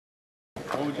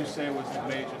What would you say was the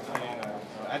major thing?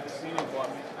 At the Senior Bowl,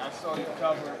 I saw you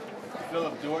cover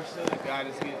Philip Dorsett, a guy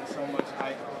that's getting so much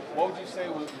hype. What would you say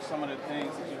were some of the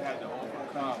things that you had to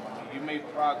overcome? I mean, you made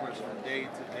progress from day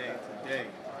to day to day,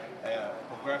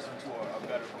 progressing to a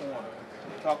better corner.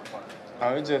 Talk about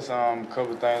it. It's just a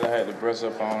couple things I had to brush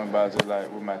up on about just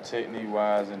like with my technique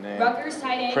wise and then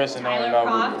pressing on and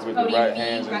off with the right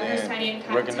hands and then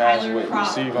recognizing what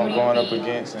receiver I'm going up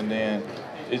against and then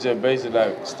it's just basically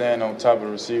like staying on top of the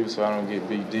receiver so I don't get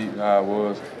beat deep how I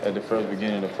was at the first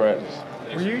beginning of practice.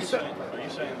 Are you saying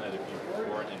that if you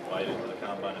weren't invited to the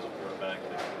combine as a quarterback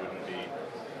that you wouldn't be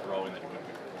throwing, that you wouldn't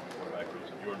be performing quarterback rules?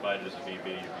 If you were invited as a DB, you'd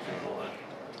be doing all that?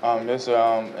 That's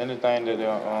anything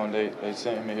that they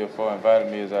sent me here for,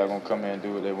 invited me, is I'm gonna come here and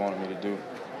do what they wanted me to do.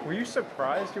 Were you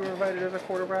surprised you were invited as a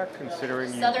quarterback,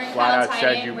 considering you flat out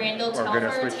said you were going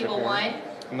to switch to corner?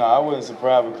 No, I wasn't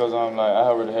surprised because I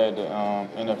already had the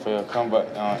NFL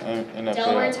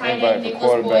NFL invite for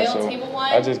quarterback, so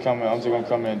I'm just gonna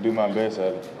come in and do my best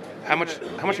at it. How much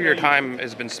of your time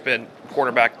has been spent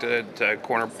quarterback to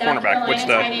cornerback? What's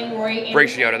the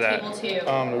ratio to that?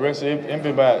 The rest of it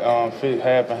been about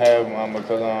half and half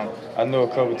because I know a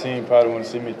couple teams probably want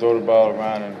to see me throw the ball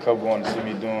around and a couple want to see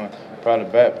me doing probably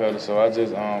backpedal. So I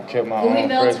just kept my own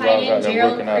fresh while I was out there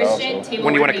working out also.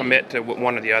 When do you want to commit to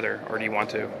one or the other, or do you want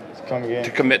to? Come again?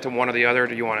 To commit to one or the other, or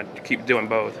do you want to keep doing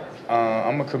both?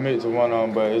 I'm gonna commit to one of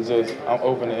them, but it's just I'm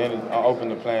open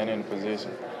to playing any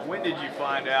position. When did you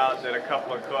find out that a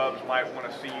couple of clubs might want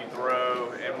to see you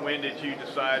throw, and when did you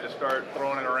decide to start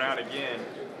throwing it around again?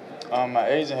 My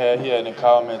agent had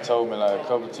called me and told me like a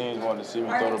couple teams wanted to see me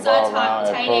throw the ball around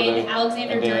at pro day,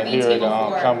 and then here at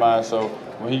the combine. So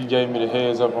when he gave me the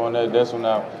heads up on that, that's when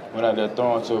I went out there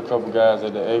throwing to a couple guys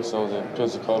at the Exos at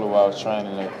Pensacola while I was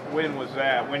training there. When was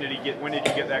that? When did you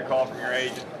get that call from your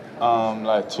agent?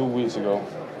 Like 2 weeks ago.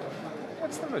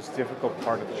 What's the most difficult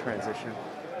part of the transition?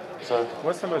 Sir?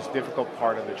 What's the most difficult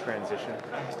part of the transition?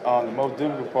 The most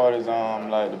difficult part is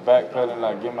like the backpedaling,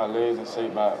 like get my legs in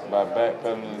shape by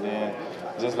backpedaling, and then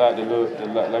just like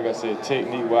like I said,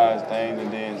 technique-wise things,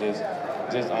 and then just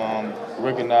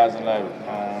recognizing like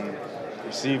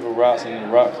receiver routes and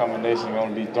the route combination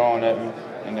going to be thrown at me,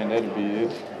 and then that'll be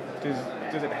it.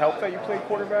 Does it help that you play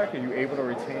quarterback? Are you able to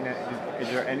retain it? Is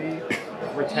there any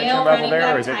retention level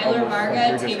there, or is it almost like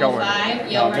you're just going?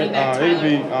 It'd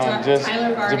be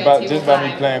just by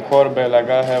me playing quarterback. Like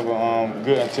I have a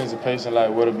good anticipation,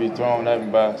 like what'll be thrown at me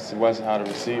by watching how the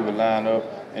receiver line up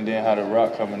and then how the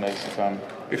route combination coming.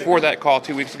 Before that call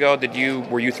 2 weeks ago,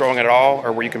 were you throwing it at all,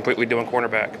 or were you completely doing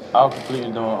cornerback? I was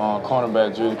completely doing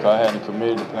cornerback drill because I hadn't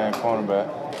committed to playing cornerback.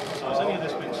 So has any of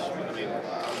this been? I mean,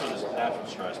 I'm sure there's natural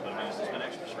stress, but I mean, has this been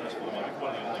extra stressful? I mean, you're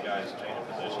one of the only guys changing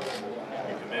positions.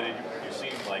 You committed. You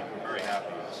seemed like you were very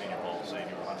happy with the Senior Bowl, saying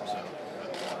you were 100%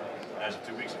 as of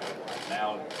 2 weeks ago.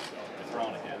 Now you're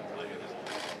throwing again.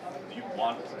 Do you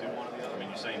want to do one or the other? I mean,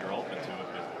 you're saying you're open to it,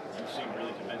 but you seem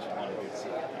really convinced you want to do it.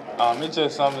 It's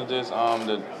just something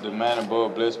the man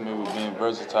above blessed me with being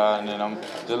versatile, and then I'm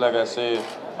just like I said,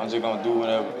 I'm just gonna do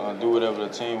whatever the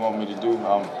team want me to do.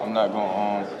 I'm not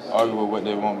gonna argue with what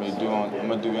they want me to do. I'm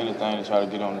gonna do anything to try to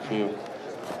get on the field.